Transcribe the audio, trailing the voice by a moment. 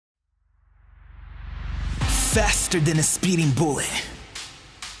faster than a speeding bullet,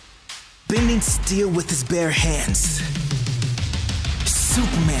 bending steel with his bare hands.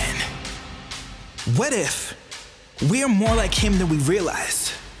 Superman. What if we're more like him than we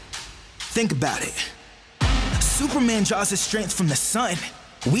realize? Think about it. Superman draws his strength from the sun.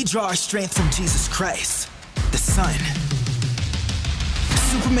 We draw our strength from Jesus Christ, the Son.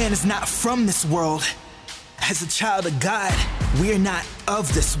 Superman is not from this world. As a child of God, we are not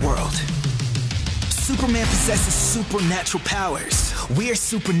of this world. Superman possesses supernatural powers. We are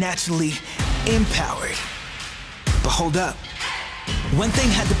supernaturally empowered. But hold up. One thing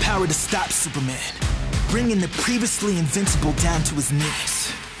had the power to stop Superman, bringing the previously invincible down to his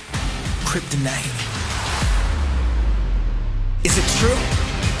knees. Kryptonite. Is it true?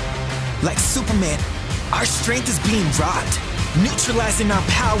 Like Superman, our strength is being robbed, neutralizing our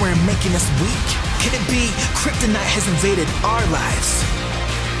power and making us weak. Could it be Kryptonite has invaded our lives,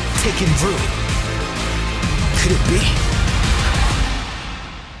 taking root? Could it be?